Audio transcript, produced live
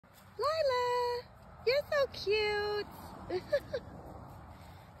Lyla, you're so cute.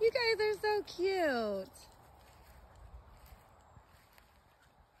 You guys are so cute.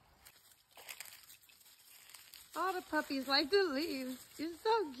 All the puppies like the leaves. You're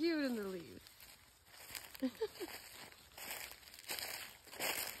so cute in the leaves.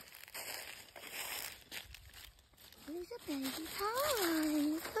 Here's a baby.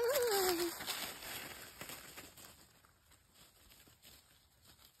 Hi. Hi.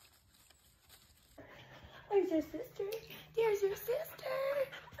 There's your sister. There's your sister.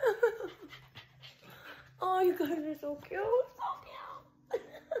 Oh, you guys are so cute. So cute.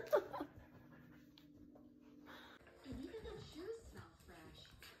 And even though shoes smell fresh,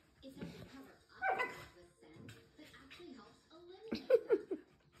 it doesn't cover up the scent that actually helps eliminate them.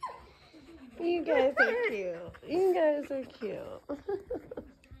 You guys are cute. You guys are cute.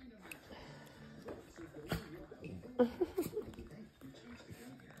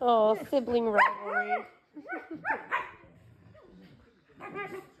 Oh, sibling rivalry.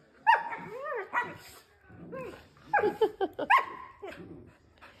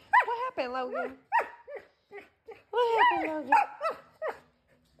 What happened, Logan? What happened, Logan?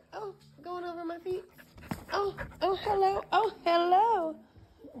 Oh, going over my feet. Oh, hello. Oh, hello.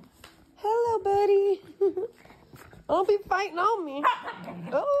 Hello, buddy. Don't be fighting on me.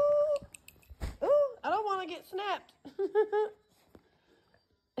 Oh, I don't want to get snapped.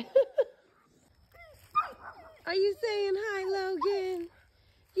 Are you saying hi, Logan?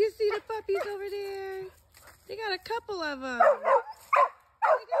 You see the puppies over there? They got a couple of them.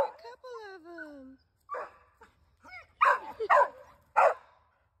 They got a couple of them.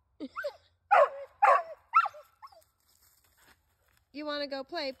 You want to go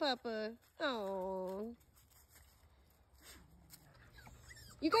play, Papa? Oh.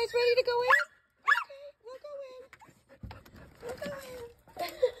 You guys ready to go in? Okay, we'll go in. We'll go in.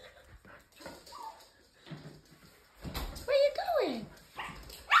 Where you going?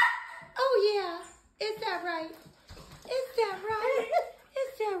 Oh, yeah. Is that right? Is that right?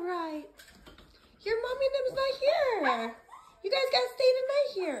 Is that right? Your mommy and them's not here. You guys gotta stay the night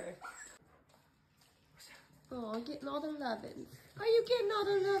here. Oh, getting all the lovin's. Are you getting all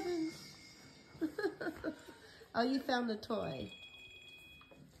the lovin's? Oh, you found the toy.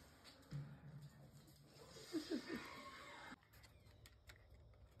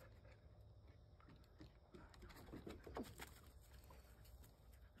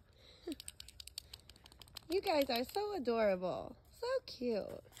 You guys are so adorable. So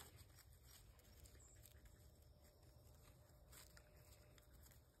cute.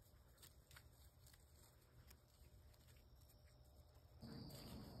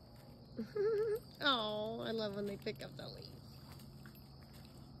 Oh, I love when they pick up the leaves.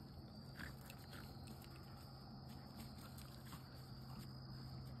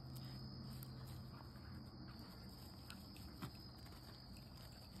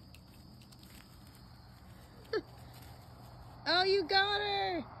 Oh, you got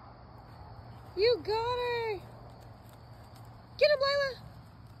her. You got her. Get him, Lyla.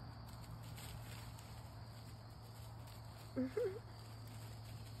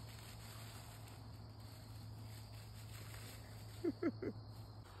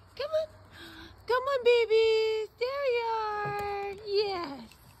 Come on. Come on, babies. There you are. Yes.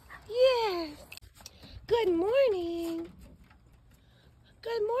 Yes. Good morning.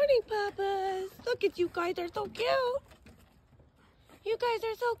 Good morning, Papas. Look at you guys. Are so cute. You guys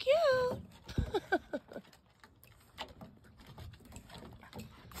are so cute.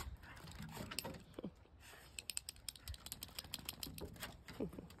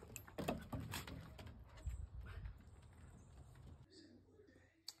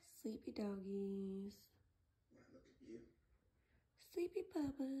 Sleepy doggies. Sleepy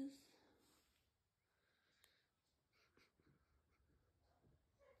Papas.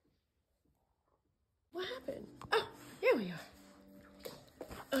 What happened? Oh, here we are.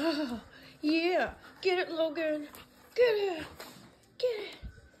 Oh, yeah. Get it, Logan. Get it. Get it.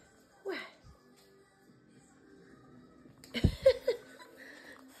 What?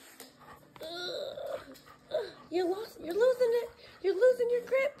 You're losing it. You're losing your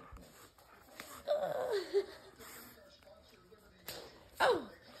grip. Oh,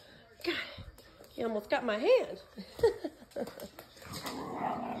 God. You almost got my hand.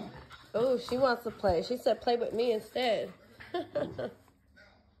 Oh, she wants to play. She said play with me instead.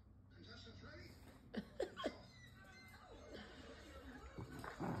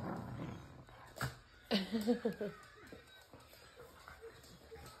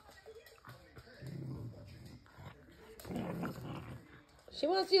 She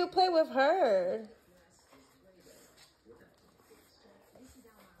wants you to play with her.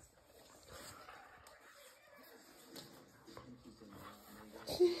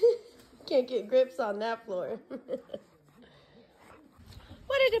 Can't get grips on that floor. What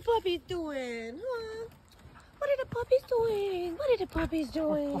are the puppies doing? Huh? What are the puppies doing? What are the puppies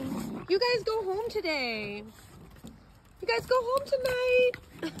doing? You guys go home today. You guys go home tonight.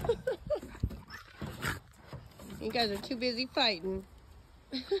 You guys are too busy fighting.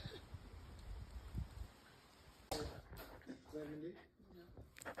 70.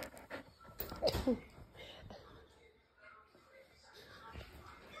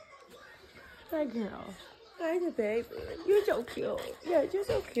 Hi, girl. Hi, the baby. You're so cute. Yeah, you're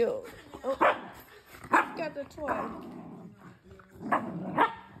so cute. Oh, got the toy.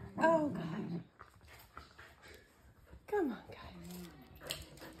 Oh, God. Come on, guys.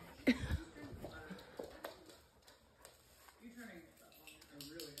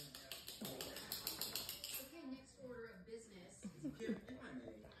 Okay, next order of business.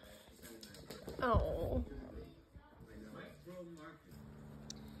 Oh.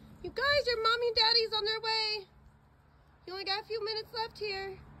 You guys, your mommy and daddy's on their way. You only got a few minutes left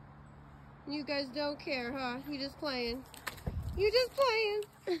here. You guys don't care, huh? You just playing. You just playing.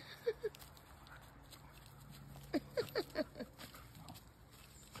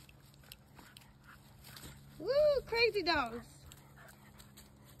 Woo, crazy dogs.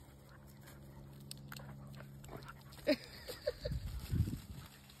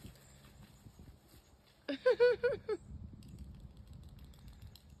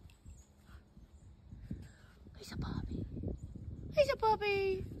 He's a puppy. He's a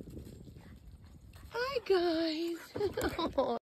puppy. Hi, guys.